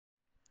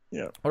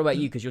Yeah. What about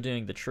you? Because you're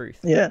doing the truth.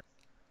 Yeah.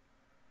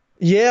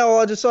 Yeah, well,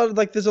 I decided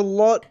like there's a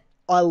lot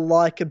I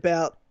like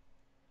about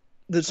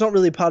that's not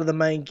really part of the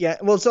main game.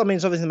 Well, I mean,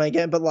 it's obviously the main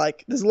game, but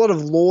like there's a lot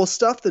of lore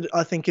stuff that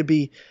I think could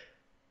be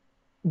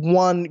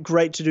one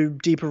great to do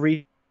deeper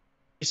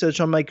research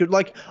on. Make good.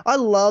 Like I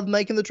love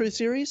making the Truth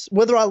series,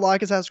 whether I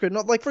like Assassin's Creed or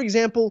not. Like for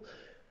example,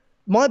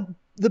 my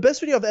the best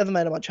video I've ever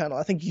made on my channel,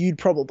 I think you'd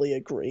probably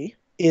agree,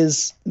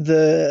 is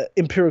the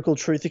Empirical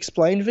Truth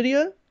Explained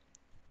video.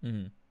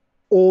 Mm-hmm.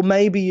 Or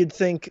maybe you'd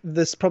think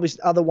this probably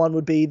other one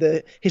would be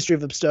the history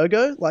of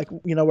Abstergo, like,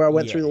 where I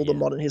went Yeah, through all the yeah.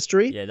 modern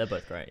history. Yeah, they're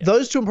both great. Yeah.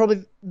 Those two are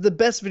probably the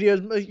best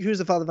videos. Who's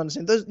the Father of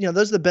Understanding?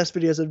 Those are the best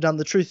videos I've done.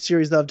 The Truth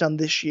series that I've done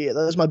this year.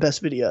 Those are my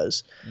best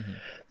videos.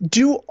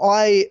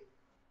 Mm-hmm.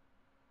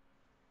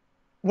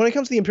 When it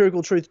comes to the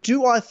Empirical Truth,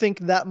 do I think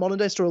that modern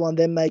day storyline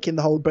they're making,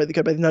 the whole Break the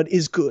Code, Break the Node,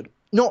 is good?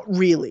 Not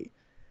really.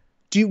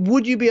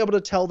 Would you be able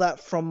to tell that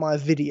from my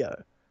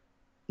video?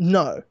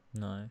 No.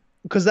 No.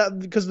 Because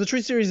the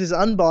Truth series is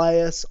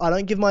unbiased. I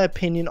don't give my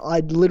opinion.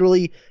 I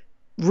literally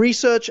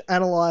research,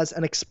 analyze,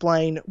 and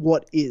explain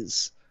what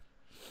is.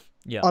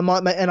 Yeah.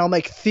 I'll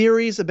make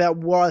theories about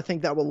what I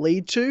think that will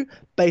lead to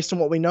based on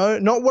what we know,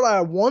 not what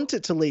I want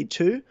it to lead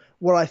to,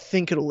 what I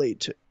think it'll lead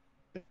to.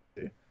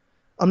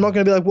 I'm not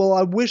going to be like, well,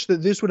 I wish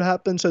that this would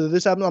happen so that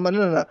this happened. I'm like,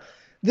 no.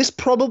 This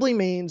probably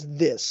means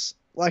this.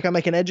 Like I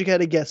make an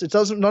educated guess. It's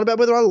not about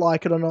whether I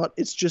like it or not.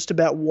 It's just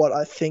about what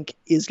I think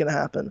is going to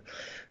happen.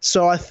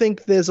 So I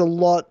think there's a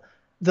lot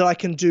that I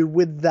can do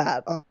with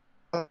that.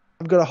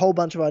 I've got a whole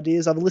bunch of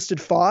ideas. I've listed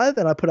 5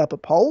 and I put up a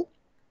poll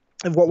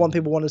of what one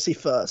people want to see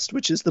first,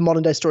 which is the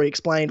modern day story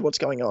explained, what's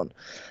going on.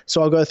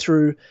 So I'll go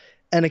through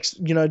and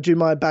do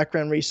my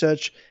background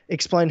research,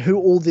 explain who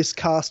all this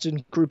cast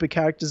and group of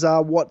characters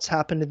are, what's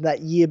happened in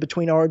that year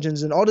between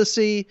Origins and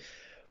Odyssey,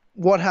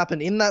 what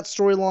happened in that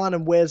storyline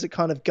and where's it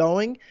kind of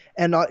going.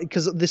 And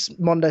because this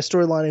modern day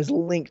storyline is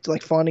linked,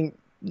 like finding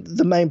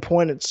the main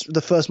point, it's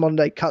the first modern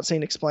day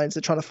cutscene explains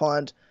they're trying to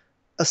find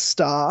a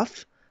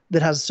staff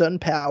that has a certain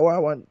power. I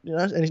won't,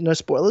 no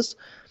spoilers.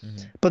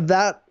 Mm-hmm. But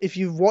that, if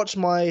you've watched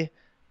my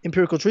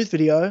Empirical Truth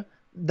video,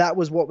 that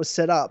was what was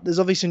set up. There's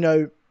obviously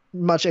no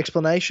much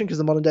explanation because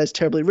the modern day is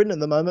terribly written at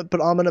the moment,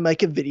 but I'm going to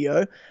make a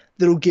video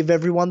that'll give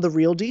everyone the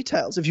real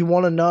details. If you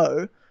want to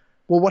know,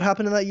 well, what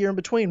happened in that year in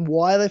between?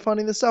 Why are they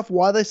finding this stuff?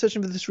 Why are they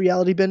searching for this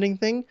reality bending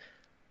thing?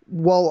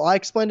 Well, I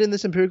explained in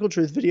this Empirical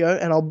Truth video,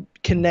 and I'll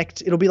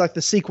connect. It'll be like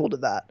the sequel to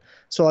that.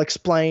 So I'll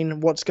explain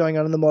what's going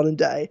on in the modern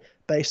day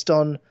based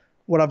on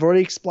what I've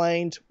already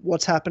explained,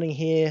 what's happening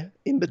here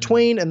in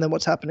between, and then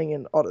what's happening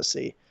in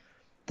Odyssey.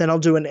 Then I'll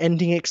do an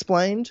ending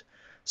explained.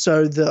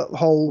 So the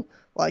whole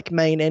like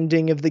main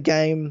ending of the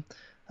game,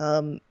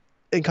 and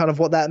kind of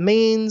what that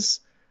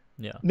means.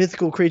 Yeah.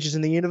 Mythical creatures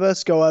in the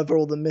universe, go over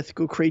all the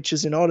mythical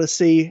creatures in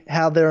Odyssey,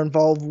 how they're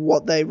involved,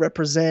 what they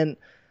represent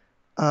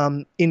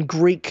in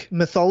Greek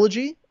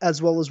mythology,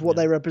 as well as what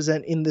they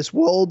represent in this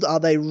world. Are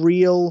they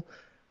real,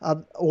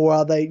 or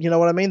are they,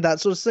 what I mean? That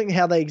sort of thing,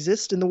 how they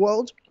exist in the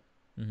world.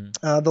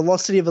 Mm-hmm. The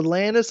Lost City of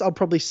Atlantis, I'll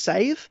probably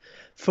save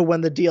for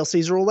when the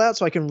DLCs are all out,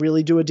 so I can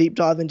really do a deep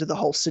dive into the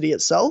whole city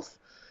itself.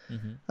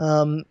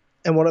 Mm-hmm.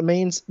 And what it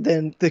means.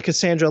 Then the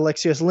Cassandra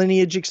Alexios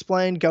lineage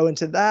explained, go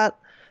into that,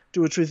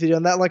 do a truth video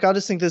on that. Like, I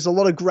just think there's a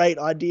lot of great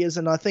ideas,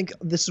 and I think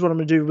this is what I'm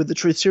going to do with the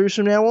truth series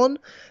from now on.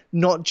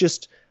 Not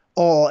just,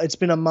 it's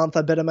been a month,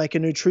 I better make a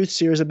new truth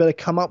series, I better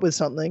come up with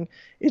something.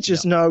 It's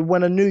just, no,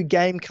 when a new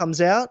game comes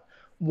out,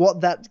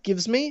 what that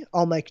gives me,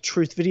 I'll make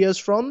truth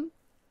videos from,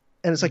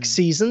 and it's like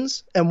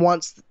seasons. And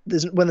when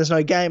there's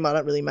no game, I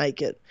don't really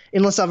make it.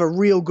 Unless I have a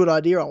real good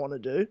idea I want to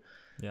do.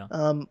 Yeah.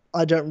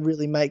 I don't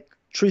really make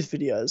truth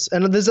videos.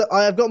 And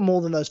I've got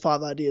more than those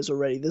 5 ideas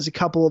already. There's a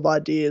couple of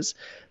ideas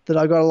that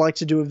I gotta like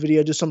to do a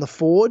video just on the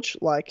Forge,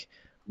 like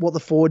what the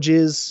Forge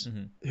is,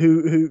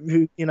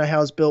 who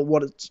how it's built,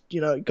 what its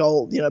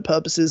goal,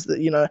 purposes,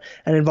 that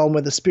and involvement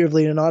with the Spear of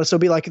Leonidas. So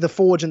it'll be like the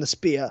Forge and the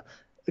Spear,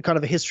 kind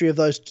of a history of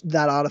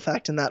that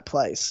artifact in that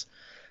place.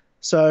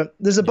 So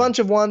there's a bunch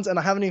of ones, and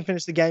I haven't even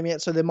finished the game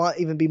yet, so there might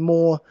even be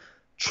more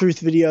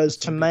truth videos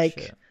to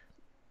make. Shit.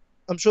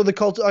 I'm sure the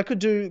cult I could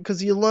do,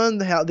 because you learn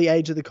the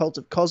age of the cult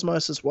of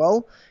Cosmos as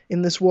well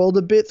in this world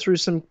a bit through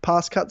some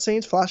past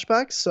cutscenes,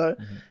 flashbacks. So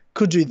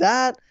could do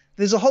that.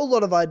 There's a whole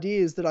lot of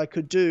ideas that I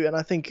could do, and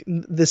I think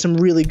there's some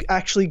really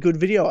actually good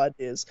video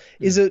ideas.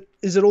 Is it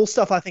all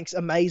stuff I think's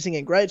amazing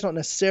and great? It's not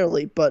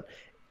necessarily, but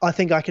I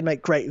think I can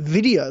make great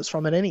videos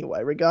from it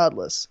anyway,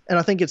 regardless. And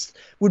I think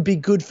would be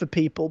good for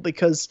people,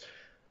 because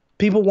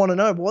people want to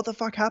know what the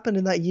fuck happened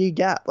in that year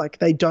gap. Like,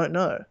 they don't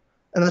know.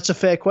 And that's a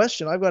fair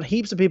question. I've got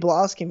heaps of people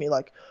asking me,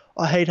 like,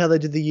 I hate how they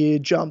did the year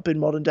jump in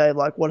modern day.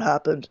 Like, what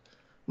happened?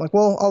 I'm like,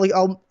 well,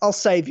 I'll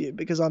save you,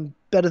 because I'm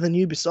better than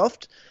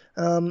Ubisoft,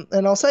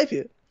 and I'll save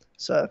you.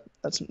 So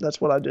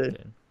that's what I do.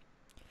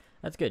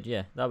 That's good.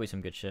 Yeah, that'll be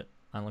some good shit.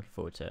 I'm looking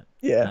forward to it.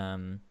 Yeah.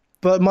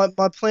 But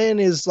my plan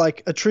is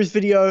like a truth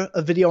video,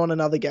 a video on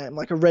another game,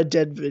 like a Red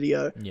Dead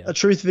video, a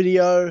truth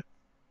video,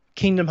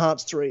 Kingdom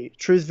Hearts 3,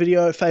 truth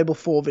video, Fable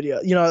 4 video,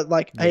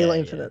 like Halo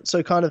Infinite.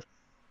 So kind of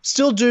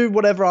still do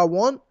whatever I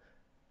want,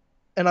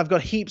 and I've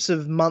got heaps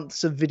of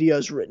months of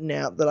videos written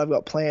out that I've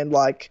got planned,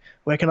 like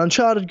where can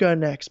Uncharted go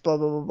next, blah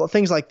blah blah, blah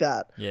things like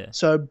that. Yeah.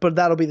 So, but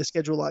that'll be the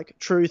schedule, like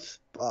Truth,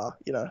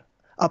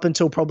 up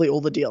until probably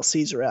all the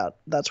DLCs are out.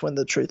 That's when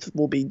the Truth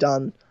will be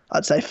done.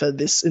 I'd say for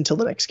this until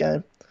the next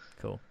game.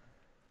 Cool.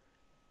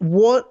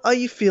 What are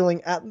you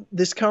feeling at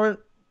this current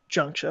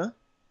juncture?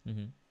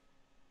 Mm-hmm.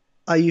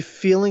 Are you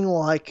feeling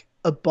like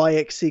a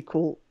Bayek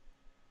sequel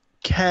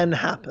can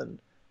happen?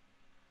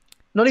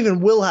 Not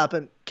even will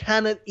happen.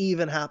 Can it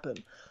even happen?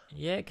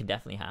 Yeah, it can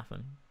definitely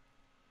happen.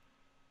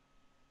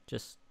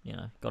 Just,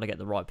 got to get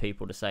the right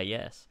people to say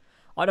yes.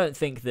 I don't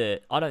think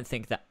that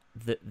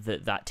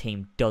that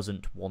team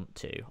doesn't want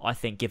to. I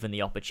think given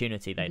the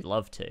opportunity, they'd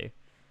love to.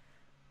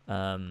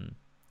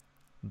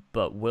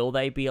 But will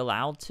they be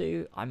allowed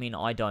to? I mean,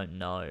 I don't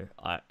know.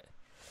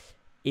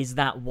 Is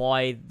that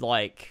why,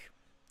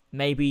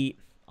 maybe,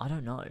 I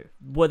don't know.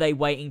 Were they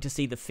waiting to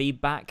see the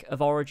feedback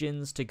of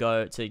Origins to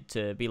go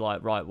to be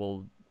like, right,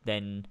 well,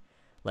 then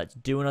let's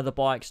do another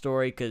Bayek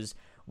story, because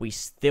we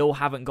still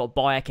haven't got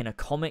Bayek in a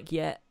comic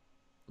yet.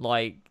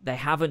 They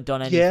haven't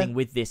done anything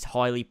with this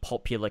highly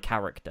popular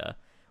character,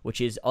 which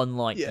is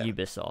unlike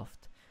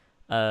Ubisoft.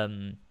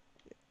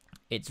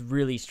 It's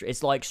really,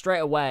 it's like straight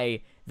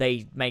away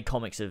they made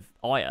comics of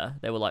Aya.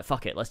 They were like,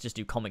 fuck it, let's just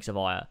do comics of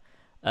Aya.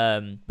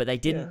 But they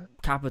didn't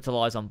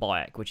capitalize on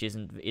Bayek, which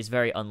is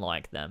very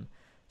unlike them.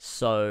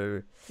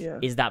 So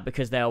is that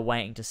because they are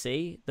waiting to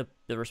see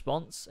the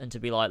response and to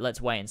be like,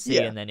 let's wait and see,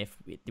 and then if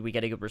we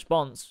get a good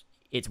response,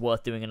 it's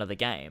worth doing another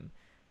game.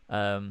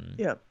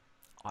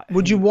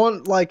 Would you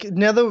want,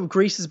 now that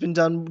Greece has been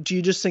done, do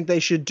you just think they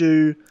should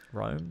do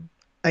Rome?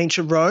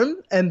 Ancient Rome,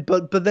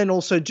 but then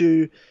also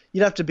you'd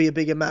have to be a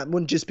bigger map. It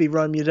wouldn't just be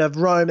Rome. You'd have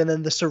Rome and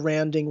then the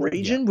surrounding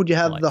region. Would you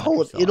have the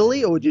whole of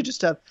Italy, or would you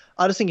just have?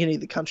 I just think you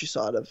need the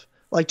countryside of,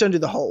 don't do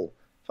the whole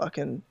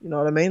fucking. You know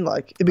what I mean?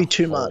 It'd be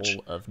too much.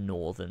 The whole of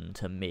northern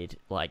to mid,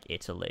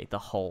 Italy, the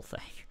whole thing.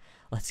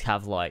 Let's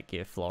have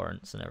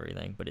Florence and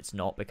everything, but it's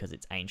not because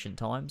it's ancient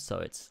times, so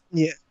it's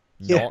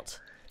not.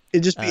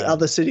 It'd just be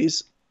other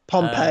cities.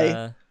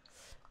 Pompeii.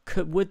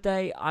 Would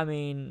they? I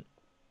mean,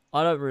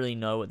 I don't really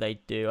know what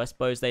they'd do. I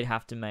suppose they'd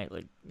have to make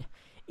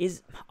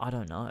I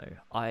don't know.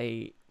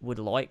 I would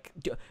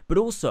but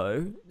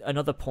also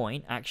another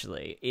point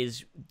actually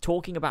is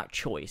talking about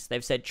choice.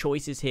 They've said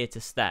choice is here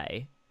to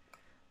stay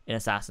in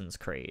Assassin's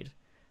Creed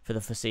for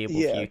the foreseeable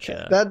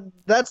future. Okay.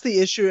 That's the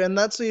issue, and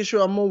that's the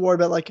issue I'm more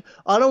worried about.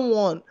 I don't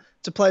want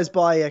to play as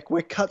Bayek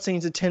where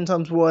cutscenes are 10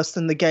 times worse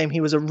than the game he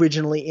was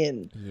originally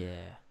in. Yeah.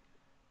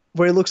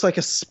 Where he looks like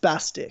a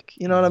spastic.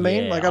 You know what I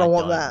mean? I don't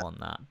want that.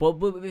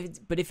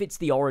 But if it's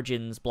the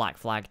Origins Black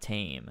Flag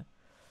team,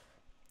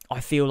 I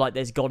feel like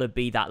there's got to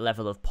be that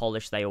level of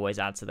polish they always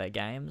add to their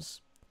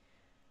games.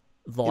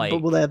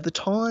 But will they have the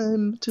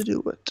time to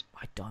do it?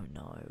 I don't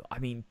know. I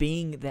mean,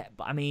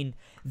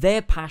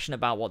 they're passionate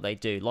about what they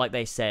do. Like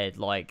they said,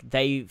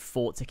 they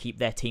fought to keep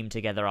their team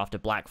together after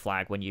Black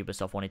Flag when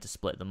Ubisoft wanted to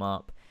split them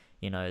up.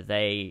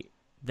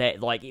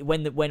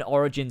 When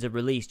Origins are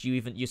released,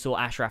 you saw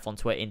Ashraf on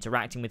Twitter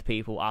interacting with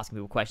people, asking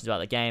people questions about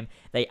the game.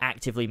 They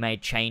actively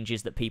made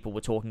changes that people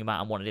were talking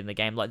about and wanted in the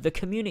game. The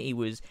community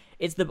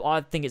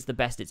I think it's the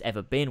best it's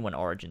ever been when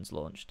Origins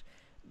launched.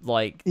 The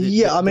way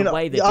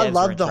the devs I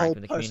love were the whole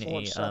interacting with the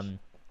community. Stuff.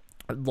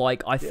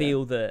 I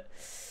feel that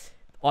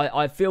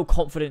I feel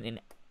confident in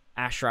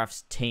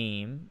Ashraf's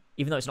team,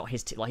 even though it's not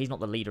his team. He's not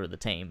the leader of the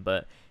team,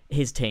 but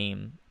his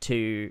team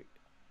to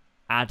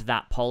add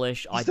that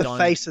polish. He's the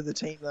face of the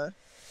team, though.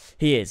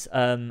 He is.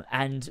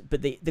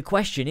 But the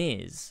question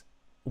is,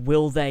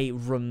 will they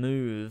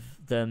remove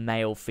the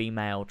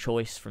male-female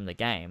choice from the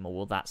game, or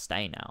will that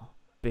stay now?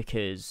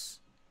 Because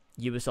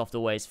Ubisoft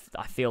always,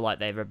 I feel like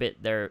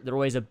they're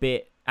always a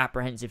bit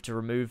apprehensive to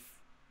remove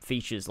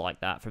features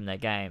like that from their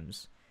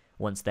games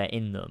once they're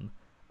in them.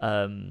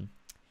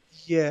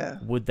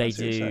 Would they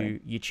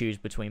you choose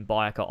between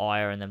Bayek or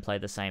Aya and then play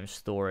the same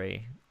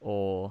story,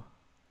 or?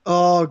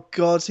 Oh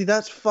god, see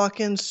that's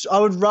fucking. I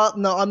would rather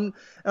and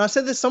I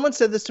said this. Someone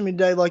said this to me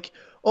today,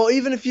 or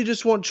even if you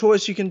just want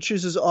choice, you can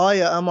choose as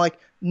Aya. I'm like,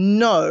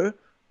 no,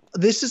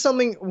 this is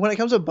something. When it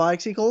comes to a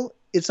Bayek sequel,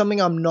 it's something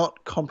I'm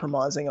not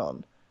compromising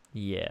on.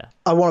 Yeah,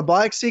 I want a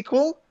Bayek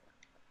sequel,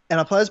 and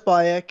I play as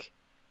Bayek,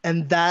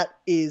 and that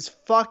is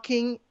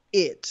fucking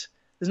it.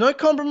 There's no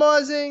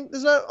compromising.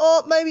 There's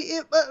no maybe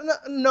it.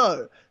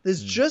 No,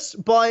 there's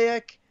just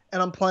Bayek,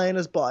 and I'm playing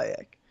as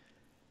Bayek.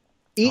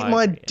 Eat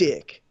my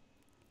dick.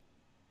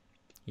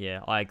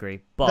 Yeah, I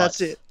agree. But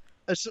that's it.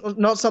 It's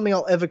not something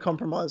I'll ever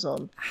compromise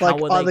on. How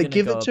are they either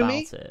give it to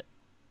me.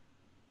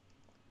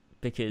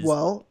 Because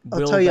I'll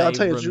tell you,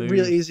 it's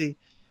real easy.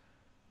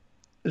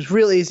 It's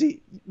real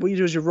easy. What you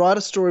do is you write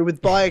a story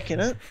with Bayek in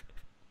it,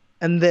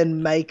 and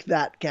then make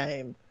that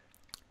game.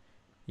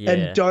 Yeah.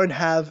 And don't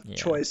have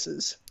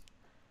choices.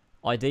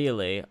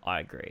 Ideally, I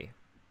agree,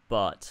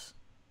 but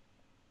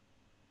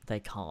they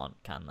can't,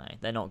 can they?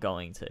 They're not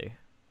going to.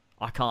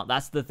 I can't.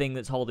 That's the thing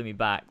that's holding me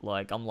back.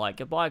 I'm like,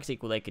 a Bayek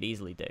sequel they could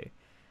easily do,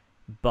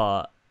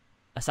 but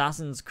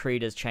Assassin's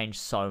Creed has changed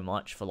so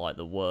much for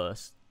the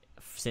worst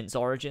since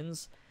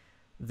Origins,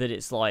 that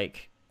it's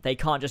like they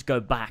can't just go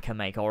back and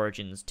make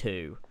Origins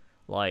 2.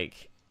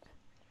 Like,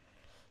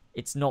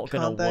 it's not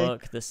going to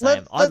work the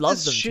same. I'd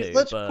love them to.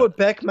 Let's but... put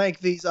Beck make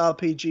these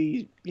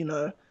RPG,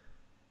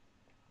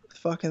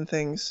 fucking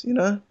things,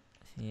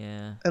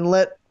 Yeah. And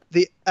let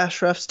the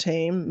Ashraf's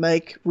team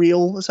make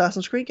real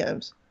Assassin's Creed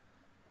games.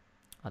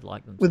 I'd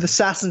like them to. With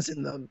assassins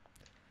in them.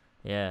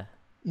 Yeah.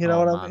 You know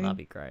what I mean? That'd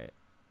be great.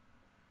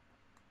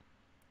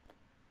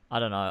 I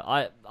don't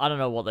know. I don't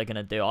know what they're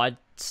gonna do. I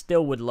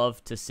still would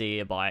love to see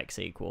a Bayek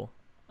sequel.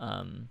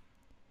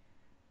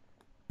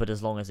 But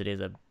as long as it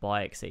is a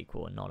Bayek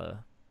sequel and not a,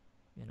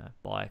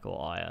 Bayek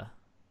or Aya.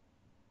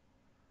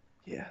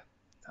 Yeah.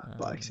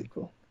 No, Bayek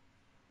sequel.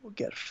 We'll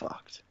get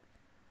fucked.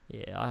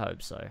 Yeah, I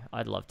hope so.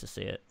 I'd love to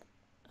see it.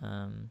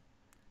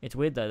 It's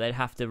weird though. They'd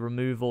have to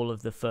remove all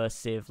of the first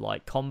Civ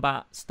like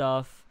combat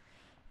stuff.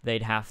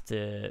 They'd have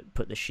to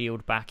put the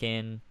shield back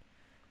in.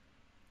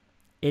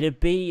 It'd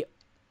be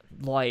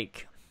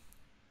like,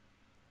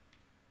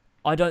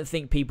 I don't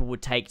think people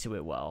would take to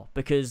it well,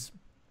 because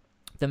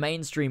the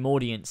mainstream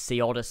audience see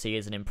Odyssey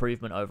as an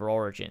improvement over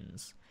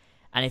Origins.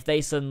 And if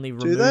they suddenly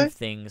remove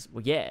things,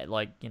 well, yeah,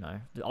 like,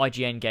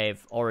 IGN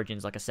gave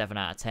Origins like a 7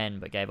 out of 10,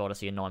 but gave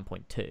Odyssey a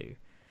 9.2.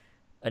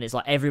 And it's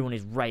like everyone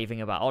is raving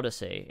about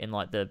Odyssey in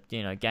like the,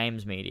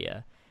 games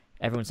media.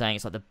 Everyone's saying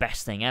it's like the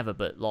best thing ever,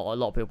 but a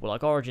lot of people are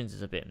like, Origins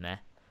is a bit meh.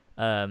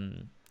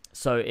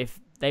 So if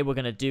they were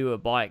going to do a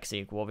Bayek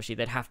sequel, obviously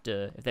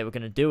if they were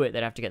going to do it,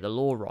 they'd have to get the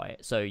lore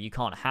right. So you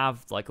can't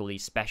have like all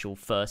these special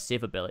first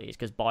Civ abilities,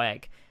 because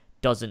Bayek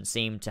doesn't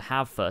seem to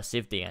have first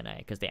Civ DNA,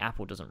 because the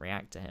apple doesn't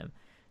react to him.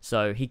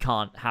 So he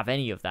can't have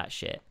any of that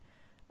shit.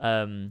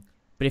 But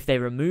if they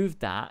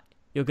removed that,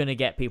 you're going to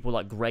get people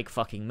like Greg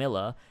fucking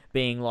Miller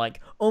being like,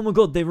 oh my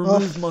god, they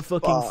removed my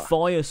fucking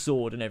fire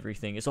sword and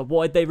everything. It's like,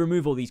 why'd they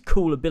remove all these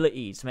cool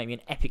abilities to make me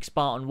an epic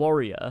Spartan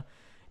warrior?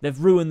 They've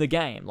ruined the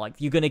game. Like,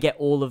 you're going to get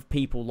all of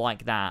people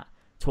like that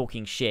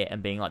talking shit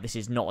and being like, this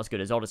is not as good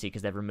as Odyssey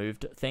because they've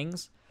removed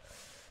things.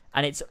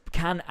 And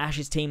can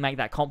Ash's team make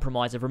that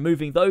compromise of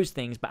removing those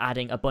things but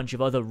adding a bunch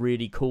of other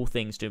really cool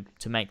things to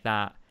make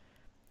that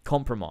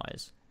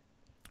compromise?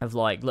 Of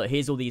like, look,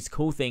 here's all these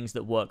cool things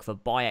that work for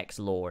Bayek's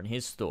lore and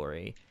his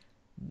story.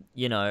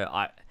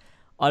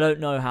 I don't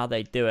know how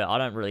they do it. I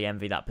don't really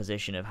envy that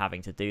position of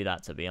having to do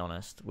that, to be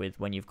honest, with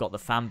when you've got the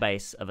fan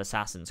base of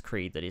Assassin's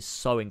Creed that is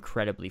so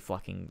incredibly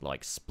fucking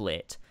like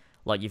split.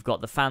 Like, you've got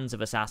the fans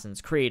of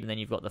Assassin's Creed, and then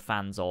you've got the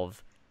fans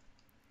of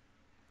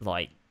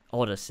like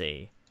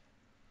Odyssey,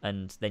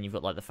 and then you've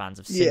got like the fans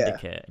of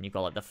Syndicate, and you've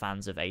got like the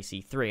fans of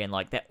AC3, and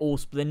like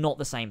they're not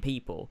the same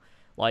people.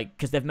 Like,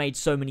 because they've made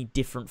so many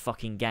different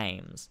fucking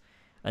games.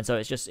 And so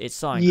it's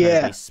so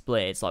incredibly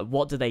split. It's like,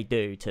 what do they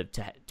do to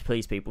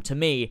please people? To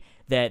me,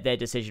 their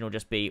decision will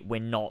just be, we're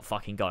not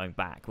fucking going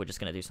back. We're just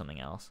going to do something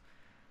else.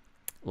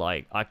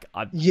 Like,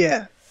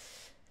 Yeah.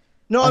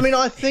 No, I mean,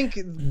 I think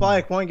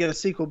Bayek won't get a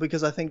sequel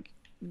because I think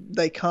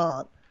they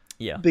can't.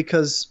 Yeah.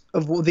 Because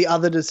of the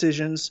other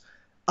decisions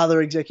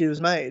other executives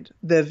made.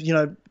 They've,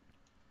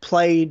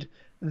 played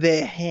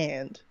their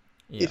hand,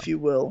 if you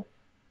will.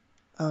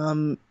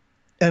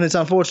 And it's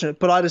unfortunate,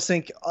 but I just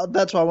think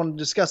that's why I want to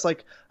discuss.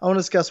 Like, I want to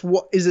discuss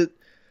what is it,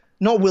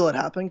 not will it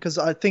happen, because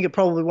I think it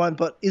probably won't,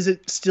 but is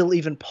it still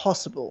even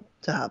possible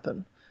to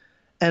happen?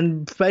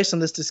 And based on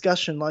this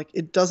discussion, like,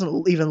 it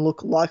doesn't even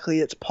look likely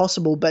it's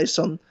possible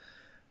because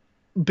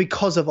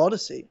of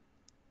Odyssey.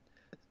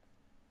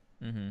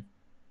 Mm-hmm.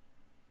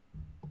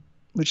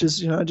 Which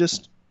is,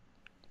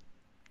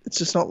 it's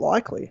just not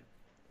likely.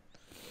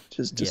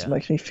 Just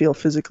makes me feel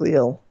physically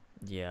ill.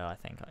 Yeah, I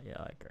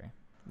agree.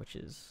 Which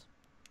is...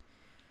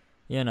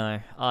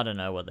 I don't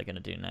know what they're going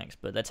to do next,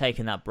 but they're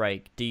taking that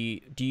break. Do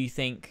you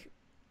think,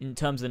 in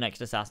terms of the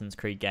next Assassin's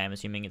Creed game,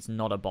 assuming it's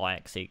not a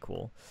Bayek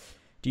sequel,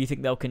 do you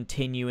think they'll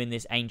continue in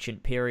this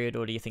ancient period,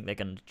 or do you think they're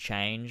going to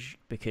change?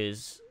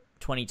 Because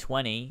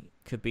 2020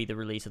 could be the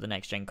release of the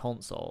next-gen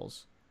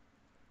consoles.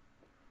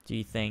 Do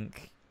you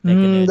think they're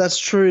going to... That's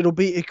true.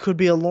 It could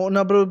be a long...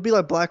 No, but it'll be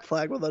like Black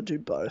Flag, where they'll do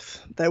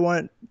both. They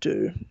won't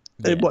do...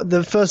 Yeah.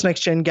 The first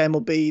next-gen game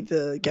will be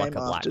the game like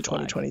after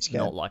 2020's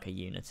game. Not like a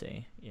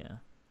Unity, yeah.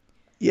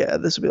 Yeah,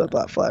 this will be like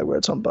Black Flag, where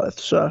it's on both.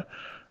 So,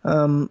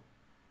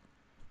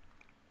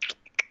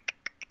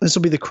 this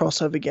will be the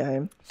crossover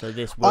game. So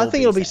this will I think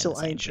be it'll be set still in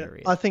the same ancient.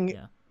 period.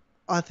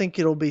 I think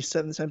it'll be set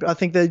in the same period. I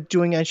think they're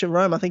doing ancient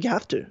Rome. I think you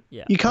have to.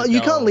 Yeah, you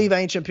can't leave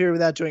ancient period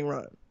without doing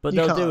Rome. But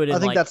they'll do it in, I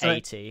think like, that's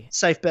 80.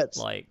 Safe bets.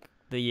 Like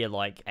the year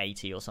like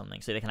 80 or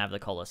something, so they can have the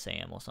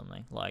Colosseum or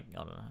something. Like, I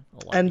don't know. Or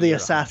like and the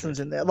assassins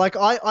 100. In there. Like,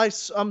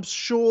 I'm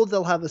sure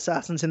they'll have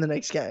assassins in the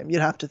next game.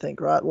 You'd have to think,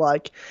 right?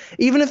 Like,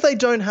 even if they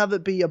don't have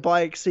it be a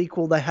Bayek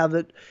sequel, they have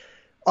it.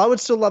 I would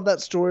still love that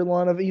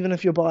storyline of, even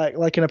if you're Bayek,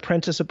 like an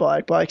apprentice of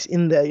Bayek's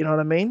in there. You know what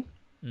I mean?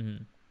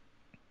 Mm-hmm.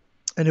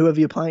 And whoever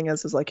you're playing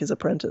as is like his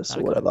apprentice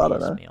or whatever. I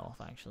don't know. Me off,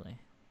 actually.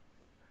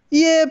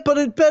 Yeah, but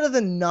it's better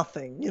than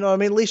nothing. You know what I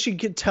mean? At least you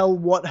could tell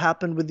what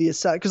happened with the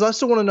assassin. Because I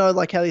still want to know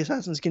like how the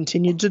assassins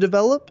continued to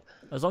develop.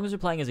 As long as you're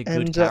playing as a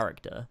good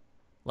character,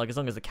 Like, as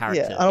long as the Yeah,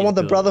 character I don't is want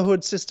the good.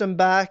 Brotherhood system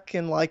back,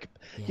 and like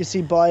you see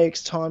Yeah.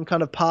 Bayek's time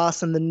kind of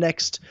pass, and the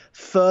next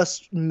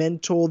first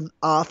mentor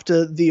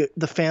after the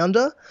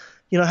founder,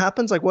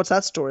 happens. Like, what's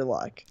that story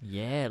like?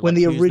 Yeah, When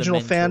like the who's the original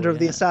mentor? founder of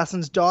the Yeah.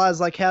 Assassins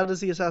dies, like how does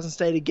the Assassins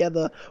stay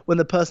together when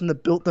the person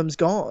that built them's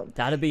gone?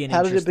 That'd be an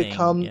How did it interesting,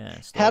 become? yeah,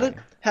 How story.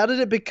 did how did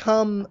it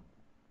become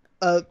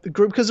a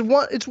group? Because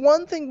it's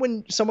one thing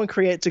when someone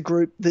creates a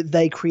group that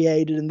they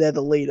created and they're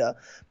the leader,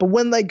 but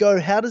when they go,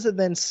 how does it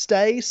then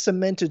stay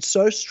cemented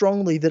so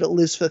strongly that it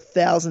lives for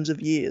thousands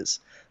of years?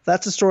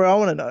 That's the story I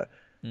want to know.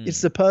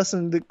 It's Hmm. the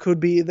person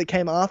that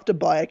came after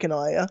Bayek and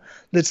Aya.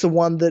 That's the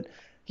one that,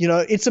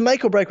 it's a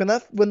make or break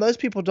when those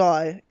people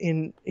die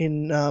in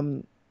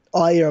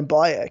Aya and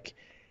Bayek.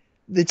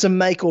 It's a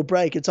make or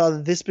break. It's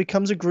either this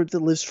becomes a group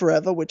that lives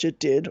forever, which it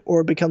did, or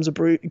it becomes a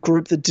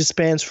group that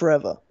disbands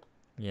forever.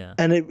 Yeah.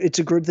 And it's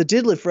a group that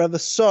did live forever.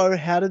 So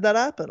how did that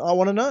happen? I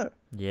want to know.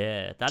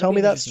 Yeah, that'd Tell be me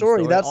an that interesting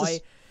story. story.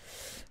 That's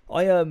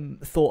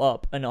I thought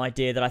up an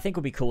idea that I think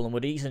would be cool and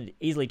would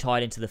easily tie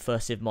it into the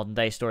first Civ modern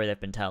day story they've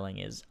been telling.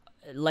 Is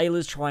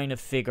Layla's trying to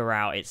figure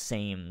out, it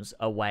seems,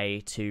 a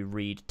way to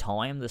read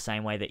time the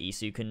same way that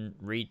Isu can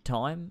read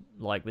time,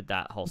 like with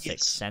that whole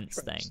sixth sense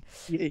thing.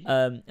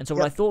 Yeah. And so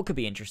what I thought could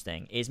be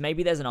interesting is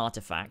maybe there's an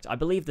artifact. I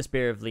believe the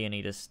Spear of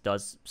Leonidas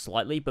does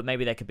slightly, but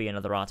maybe there could be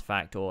another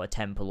artifact or a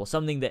temple or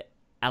something that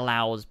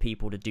allows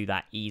people to do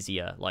that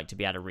easier, like to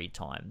be able to read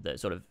time, that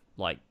sort of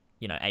like,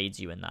 aids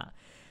you in that.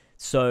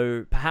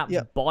 So perhaps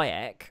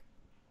Bayek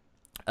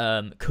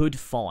could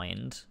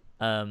find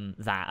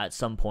that at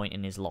some point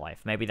in his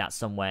life. Maybe that's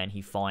somewhere and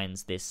he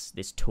finds this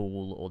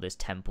tool or this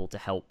temple to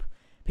help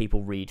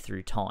people read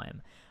through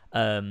time.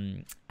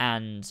 And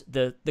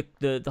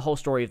the whole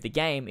story of the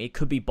game, it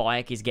could be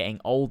Bayek is getting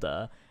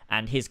older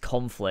and his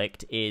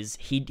conflict is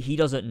he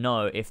doesn't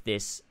know if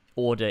this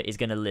order is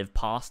going to live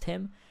past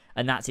him.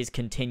 And that's his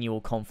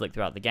continual conflict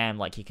throughout the game.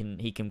 Like, he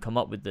can come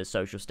up with the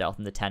social stealth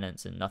and the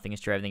tenets and nothing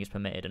is true, everything is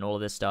permitted and all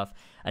of this stuff.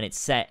 And it's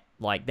set,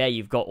 like, there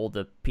you've got all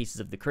the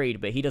pieces of the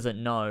creed, but he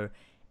doesn't know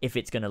if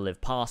it's going to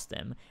live past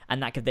him.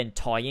 And that could then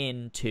tie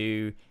in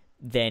to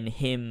then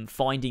him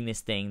finding this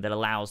thing that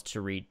allows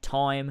to read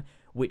time,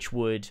 which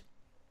would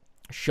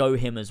show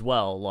him as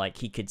well, like,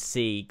 he could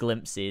see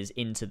glimpses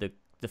into the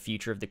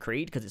future of the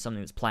creed, because it's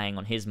something that's playing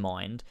on his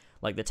mind.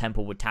 Like, the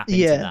temple would tap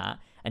into that,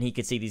 and he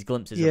could see these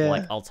glimpses of,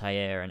 like,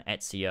 Altair and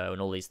Ezio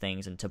and all these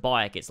things. And to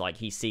Bayek, it's like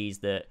he sees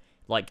that,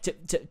 like,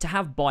 to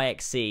have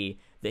Bayek see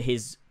that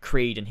his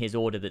creed and his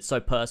order that's so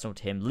personal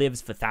to him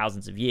lives for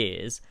thousands of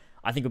years,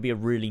 I think would be a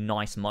really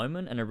nice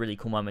moment and a really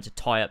cool moment to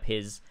tie up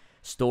his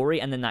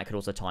story. And then that could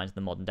also tie into the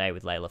modern day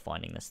with Layla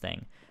finding this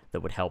thing that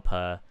would help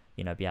her,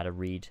 be able to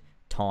read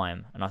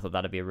time. And I thought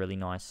that'd be a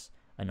nice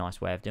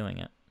way of doing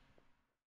it.